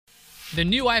The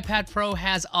new iPad Pro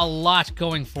has a lot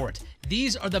going for it.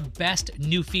 These are the best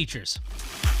new features.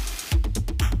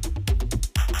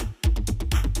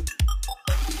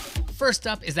 First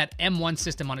up is that M1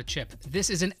 system on a chip. This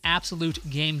is an absolute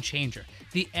game changer.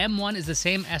 The M1 is the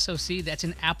same SoC that's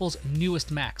in Apple's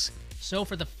newest Macs. So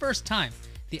for the first time,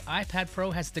 the iPad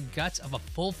Pro has the guts of a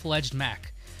full-fledged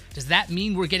Mac. Does that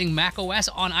mean we're getting macOS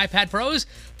on iPad Pros?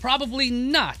 Probably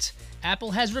not.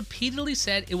 Apple has repeatedly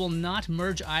said it will not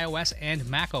merge iOS and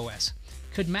macOS.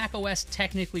 Could macOS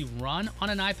technically run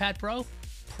on an iPad Pro?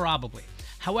 Probably.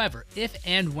 However, if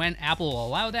and when Apple will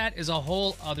allow that is a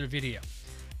whole other video.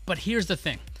 But here's the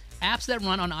thing. Apps that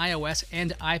run on iOS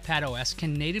and iPadOS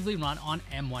can natively run on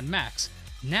M1 Macs.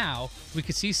 Now, we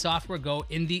could see software go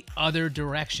in the other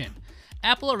direction.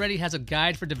 Apple already has a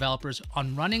guide for developers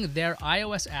on running their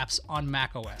iOS apps on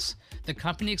macOS. The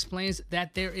company explains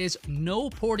that there is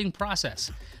no porting process.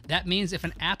 That means if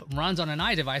an app runs on an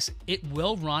iDevice, it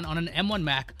will run on an M1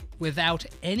 Mac without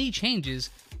any changes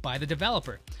by the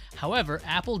developer. However,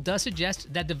 Apple does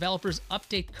suggest that developers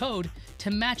update code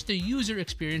to match the user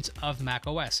experience of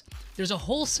macOS. There's a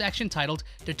whole section titled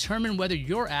 "Determine whether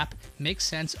your app makes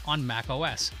sense on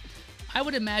macOS." I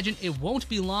would imagine it won't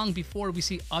be long before we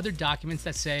see other documents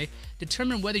that say,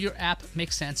 "Determine whether your app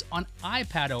makes sense on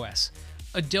iPadOS."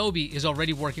 Adobe is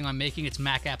already working on making its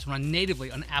Mac apps run natively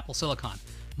on Apple Silicon.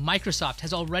 Microsoft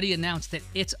has already announced that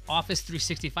its Office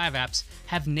 365 apps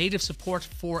have native support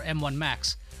for M1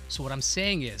 Macs. So what I'm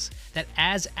saying is that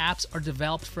as apps are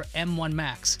developed for M1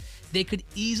 Macs, they could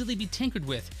easily be tinkered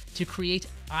with to create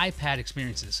iPad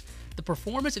experiences. The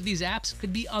performance of these apps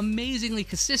could be amazingly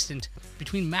consistent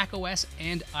between macOS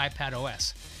and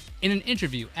iPadOS. In an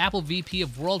interview, Apple VP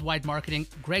of Worldwide Marketing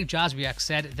Greg Joswiak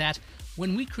said that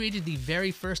when we created the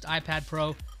very first iPad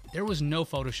Pro, there was no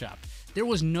Photoshop. There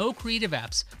was no creative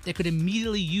apps that could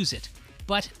immediately use it.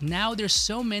 But now there's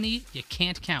so many you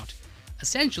can't count.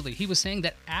 Essentially, he was saying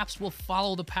that apps will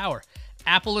follow the power.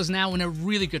 Apple is now in a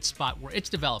really good spot where its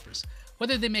developers,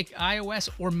 whether they make iOS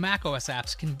or macOS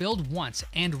apps, can build once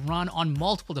and run on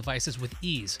multiple devices with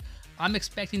ease. I'm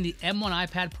expecting the M1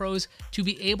 iPad Pros to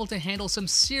be able to handle some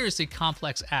seriously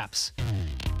complex apps.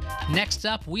 Next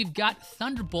up, we've got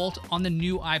Thunderbolt on the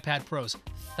new iPad Pros.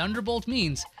 Thunderbolt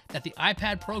means that the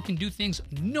iPad Pro can do things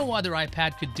no other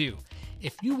iPad could do.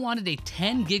 If you wanted a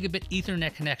 10 gigabit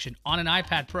Ethernet connection on an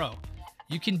iPad Pro,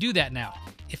 you can do that now.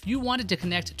 If you wanted to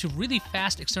connect to really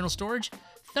fast external storage,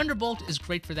 Thunderbolt is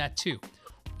great for that too.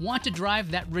 Want to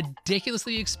drive that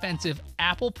ridiculously expensive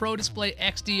Apple Pro Display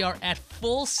XDR at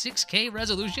full 6K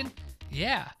resolution?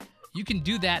 Yeah, you can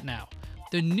do that now.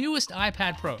 The newest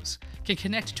iPad Pros can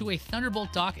connect to a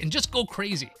Thunderbolt dock and just go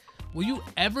crazy. Will you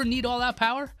ever need all that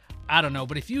power? I don't know,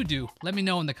 but if you do, let me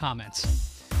know in the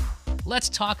comments. Let's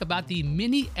talk about the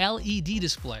mini LED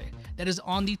display that is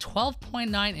on the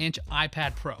 12.9-inch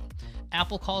iPad Pro.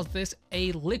 Apple calls this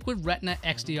a Liquid Retina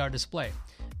XDR display.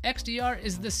 XDR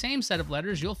is the same set of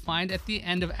letters you'll find at the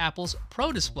end of Apple's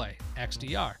Pro Display,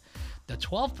 XDR. The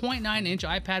 12.9-inch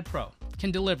iPad Pro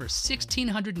can deliver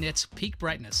 1600 nits peak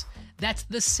brightness. That's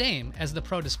the same as the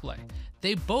Pro Display.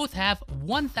 They both have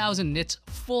 1000 nits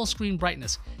full screen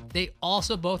brightness. They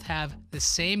also both have the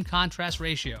same contrast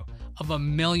ratio of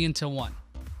 1,000,000 to 1.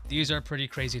 These are pretty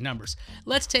crazy numbers.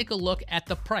 Let's take a look at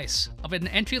the price of an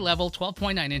entry-level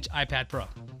 12.9-inch iPad Pro.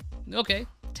 Okay,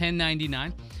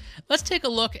 $1099. Let's take a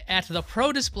look at the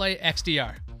Pro Display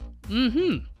XDR.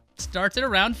 Starts at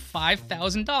around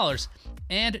 $5,000.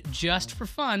 And just for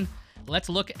fun, let's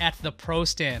look at the Pro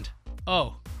Stand.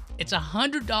 Oh, it's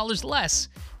 $100 less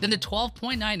than the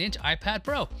 12.9-inch iPad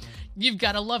Pro. You've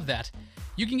got to love that.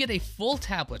 You can get a full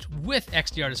tablet with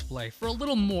XDR display for a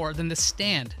little more than the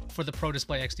stand for the Pro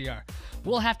Display XDR.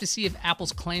 We'll have to see if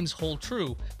Apple's claims hold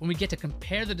true when we get to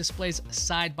compare the displays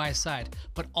side by side.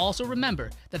 But also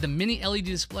remember that the mini LED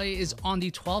display is on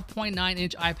the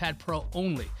 12.9-inch iPad Pro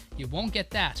only. You won't get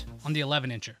that on the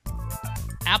 11-incher.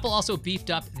 Apple also beefed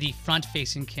up the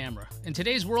front-facing camera. In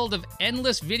today's world of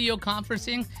endless video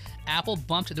conferencing, Apple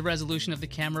bumped the resolution of the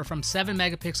camera from 7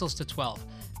 megapixels to 12.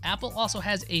 Apple also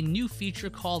has a new feature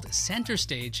called Center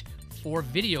Stage for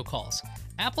video calls.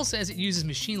 Apple says it uses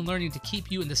machine learning to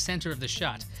keep you in the center of the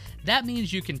shot. That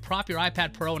means you can prop your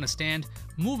iPad Pro on a stand,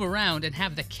 move around, and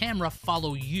have the camera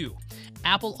follow you.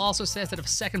 Apple also says that if a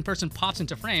second person pops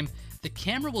into frame, the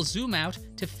camera will zoom out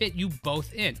to fit you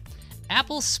both in.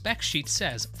 Apple's spec sheet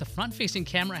says the front-facing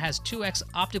camera has 2x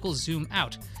optical zoom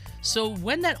out. So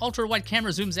when that ultra-wide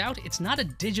camera zooms out, it's not a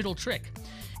digital trick.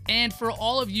 And for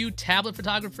all of you tablet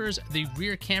photographers, the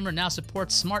rear camera now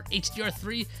supports Smart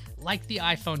HDR3 like the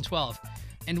iPhone 12.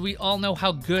 And we all know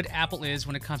how good Apple is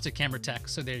when it comes to camera tech,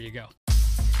 so there you go.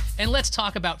 And let's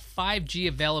talk about 5G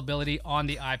availability on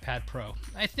the iPad Pro.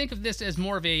 I think of this as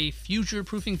more of a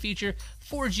future-proofing feature.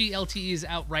 4G LTE is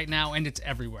out right now and it's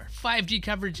everywhere. 5G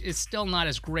coverage is still not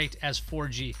as great as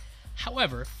 4G.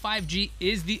 However, 5G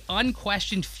is the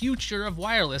unquestioned future of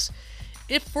wireless.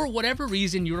 If for whatever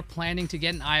reason you're planning to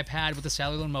get an iPad with a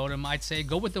cellular modem, I'd say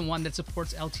go with the one that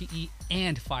supports LTE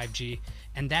and 5G,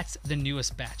 and that's the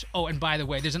newest batch. Oh, and by the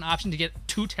way, there's an option to get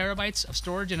 2 terabytes of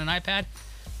storage in an iPad,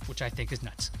 which I think is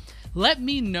nuts. Let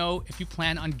me know if you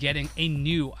plan on getting a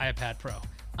new iPad Pro.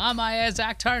 I'm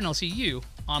Zach Tarr, and I'll see you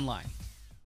online.